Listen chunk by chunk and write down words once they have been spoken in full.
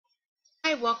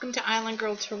Hi, welcome to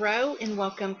Islandgirl Tarot and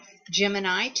welcome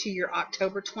Gemini to your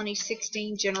October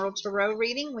 2016 General Tarot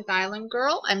reading with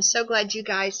Islandgirl. I'm so glad you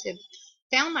guys have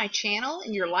found my channel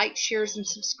and your likes, shares, and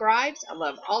subscribes. I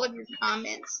love all of your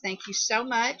comments. Thank you so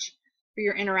much for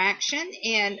your interaction,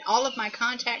 and all of my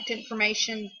contact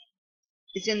information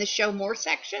is in the Show More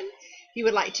section if you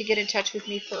would like to get in touch with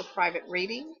me for a private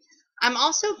reading. I'm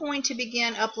also going to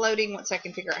begin uploading, once I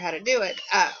can figure out how to do it,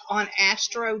 on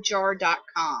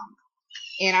astrojar.com.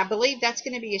 And I believe that's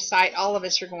going to be a site all of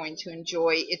us are going to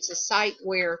enjoy. It's a site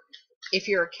where if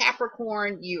you're a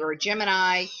Capricorn, you are a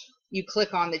Gemini, you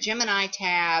click on the Gemini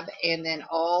tab, and then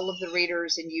all of the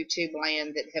readers in YouTube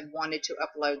land that have wanted to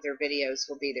upload their videos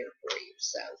will be there for you.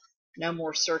 So no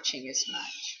more searching as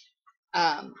much.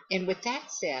 And with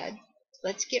that said,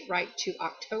 let's get right to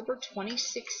October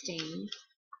 2016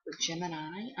 for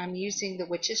Gemini. I'm using the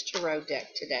Witch's Tarot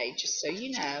deck today, just so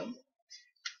you know.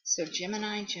 So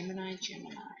Gemini, October 2016.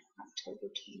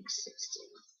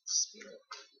 Spirit.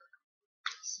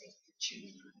 Say for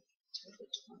Gemini, October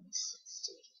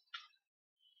 2016.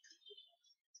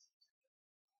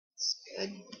 That's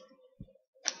good.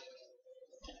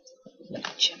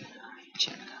 Gemini.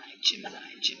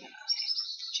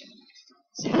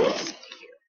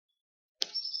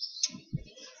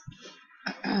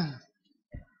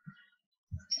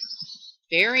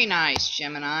 Very nice,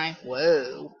 Gemini.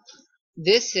 Whoa.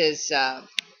 This is, oh,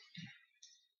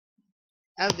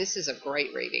 this is a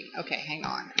great reading. Okay, hang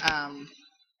on.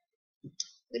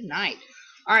 Good night.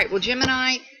 All right, well,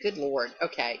 Gemini, good Lord.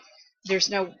 Okay.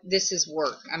 This is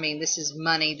work. I mean, this is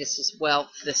money. This is wealth.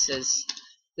 This is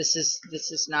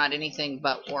not anything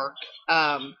but work.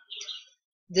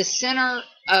 The center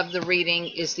of the reading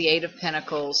is the Eight of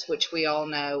Pentacles, which we all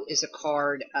know is a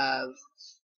card of,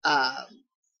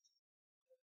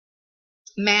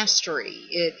 mastery.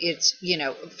 It's, you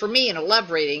know, for me in a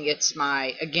love reading, it's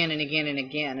my again and again and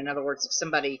again. In other words,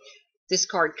 if this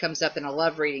card comes up in a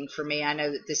love reading for me, I know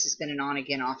that this has been an on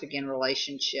again, off again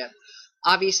relationship.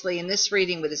 Obviously, in this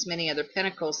reading, with as many other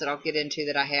pentacles that I'll get into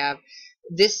that I have,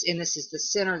 this is the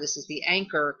center, this is the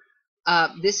anchor.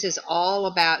 This is all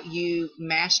about you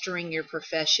mastering your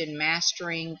profession,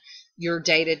 mastering your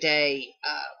day-to-day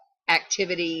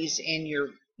activities, and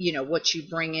your, you know, what you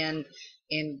bring in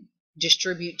and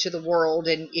distribute to the world,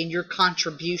 and in your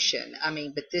contribution. I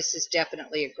mean, but this is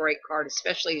definitely a great card,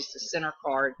 especially as the center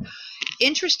card.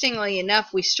 Interestingly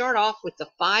enough, we start off with the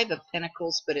Five of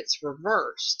Pentacles, but it's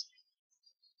reversed.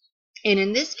 And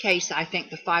in this case, I think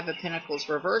the Five of Pentacles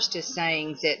reversed is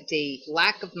saying that the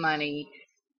lack of money,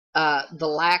 the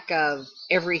lack of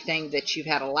everything that you've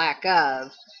had a lack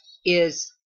of,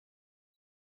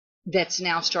 that's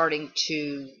now starting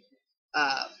to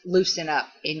loosen up,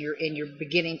 and you're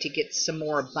beginning to get some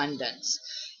more abundance.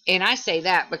 And I say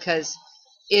that because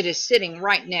it is sitting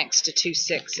right next to two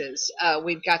sixes.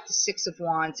 We've got the Six of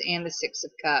Wands and the Six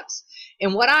of Cups.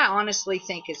 And what I honestly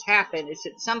think has happened is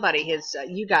that somebody has,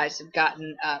 you guys have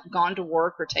gone to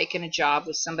work or taken a job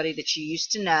with somebody that you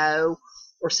used to know,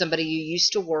 or somebody you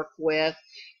used to work with.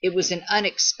 It was an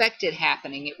unexpected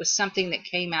happening. It was something that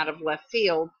came out of left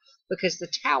field because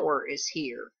the Tower is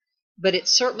here. But it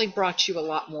certainly brought you a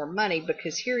lot more money,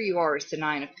 because here you are as the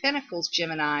Nine of Pentacles,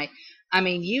 Gemini. I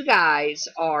mean, you guys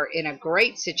are in a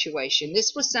great situation.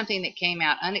 This was something that came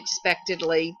out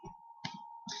unexpectedly.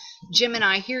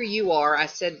 Gemini, here you are. I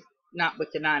said not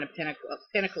with the Nine of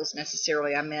Pentacles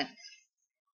necessarily. I meant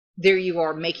there you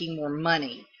are making more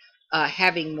money,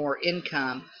 having more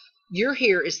income. You're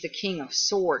here as the King of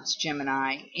Swords,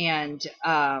 Gemini, and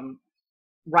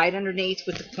right underneath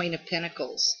with the Queen of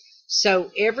Pentacles.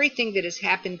 So everything that has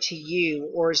happened to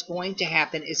you or is going to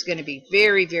happen is going to be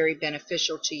very, very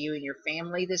beneficial to you and your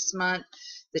family this month.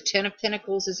 The Ten of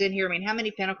Pentacles is in here. I mean, how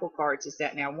many Pentacle cards is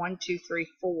that now? 1, 2, 3,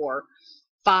 4,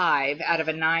 5 out of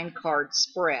a 9-card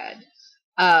spread.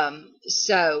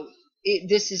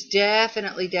 This is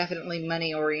definitely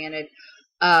money-oriented.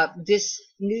 This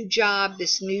new job,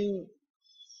 this new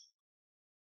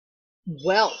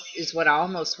wealth is what I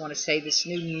almost want to say. This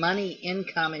new money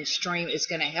income and stream is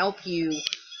going to help you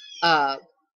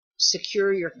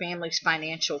secure your family's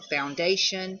financial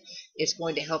foundation. It's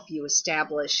going to help you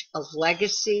establish a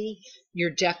legacy. You're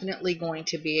definitely going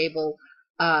to be able,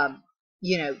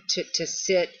 you know, to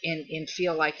sit and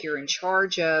feel like you're in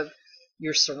charge of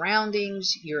your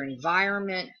surroundings, your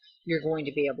environment. You're going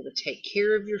to be able to take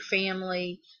care of your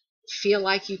family, feel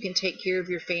like you can take care of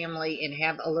your family, and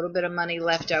have a little bit of money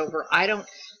left over. I don't,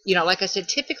 you know, like I said,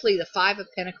 typically the Five of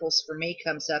Pentacles for me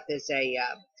comes up as a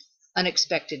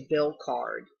unexpected bill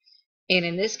card. And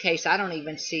in this case, I don't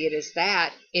even see it as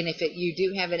that. And if you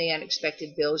do have any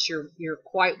unexpected bills, you're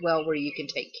quite well where you can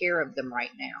take care of them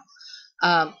right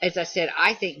now. As I said,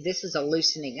 I think this is a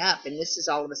loosening up, and this is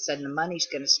all of a sudden the money's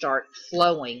going to start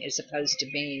flowing as opposed to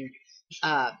being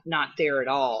not there at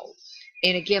all.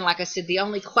 And again, like I said, the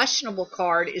only questionable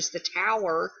card is the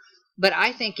Tower, but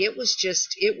I think it was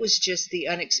just the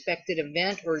unexpected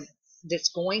event or that's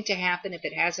going to happen if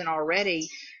it hasn't already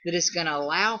that is going to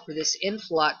allow for this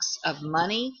influx of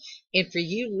money and for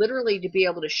you literally to be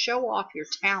able to show off your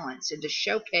talents and to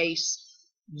showcase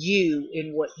you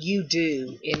in what you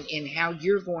do and how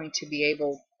you're going to be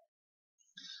able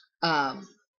um,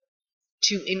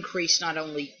 to increase not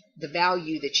only the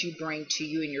value that you bring to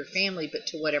you and your family, but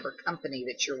to whatever company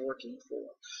that you're working for.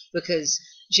 Because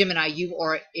Gemini, you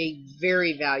are a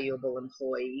very valuable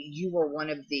employee. You are one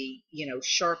of the,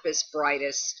 sharpest,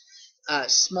 brightest,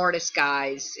 smartest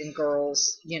guys and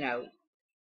girls,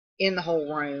 in the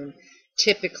whole room.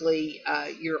 Typically,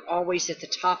 you're always at the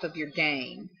top of your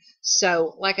game.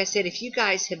 So, like I said, if you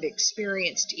guys have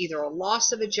experienced either a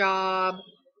loss of a job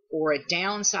or a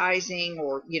downsizing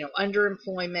or,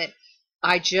 underemployment,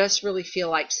 I just really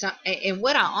feel like and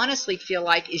what I honestly feel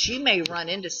like is you may run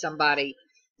into somebody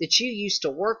that you used to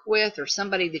work with or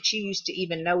somebody that you used to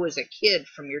even know as a kid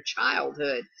from your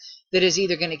childhood that is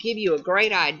either going to give you a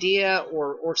great idea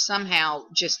or somehow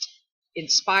just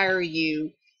inspire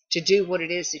you to do what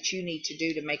it is that you need to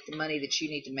do to make the money that you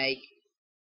need to make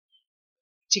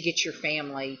to get your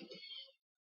family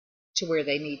to where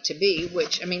they need to be,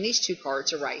 which, I mean, these two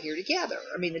cards are right here together.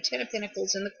 I mean, the Ten of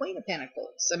Pentacles and the Queen of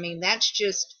Pentacles. I mean,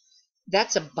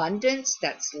 that's abundance,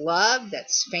 that's love,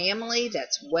 that's family,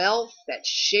 that's wealth, that's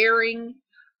sharing.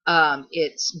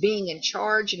 It's being in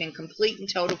charge and in complete and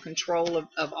total control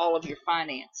of all of your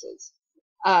finances.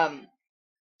 I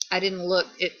didn't look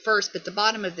at first, but the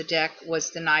bottom of the deck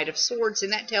was the Knight of Swords,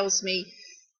 and that tells me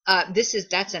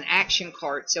that's an action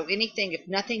card. So anything, if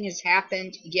nothing has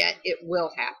happened yet, it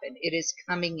will happen. It is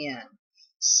coming in.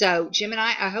 So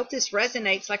Gemini, I hope this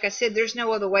resonates. Like I said, there's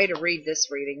no other way to read this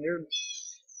reading.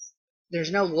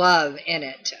 There's no love in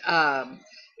it.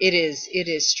 It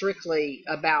is strictly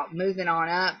about moving on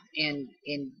up and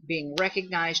being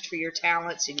recognized for your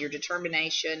talents and your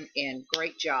determination and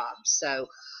great job. So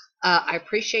I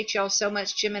appreciate y'all so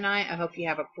much, Gemini. I hope you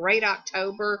have a great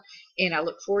October, and I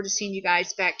look forward to seeing you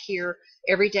guys back here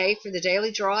every day for the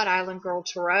daily draw at Islandgirl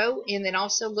Tarot, and then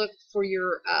also look for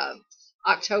your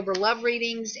October love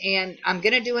readings. And I'm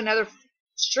going to do another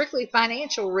strictly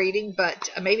financial reading, but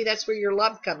maybe that's where your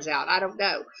love comes out. I don't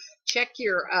know. Check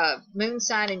your moon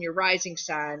sign and your rising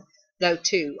sign, though,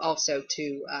 too, also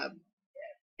to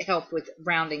help with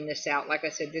rounding this out. Like I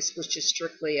said, this was just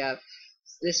strictly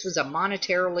this was a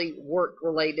monetarily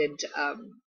work-related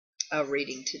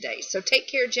reading today. So take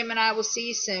care, Gemini. We'll see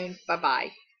you soon.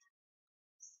 Bye-bye.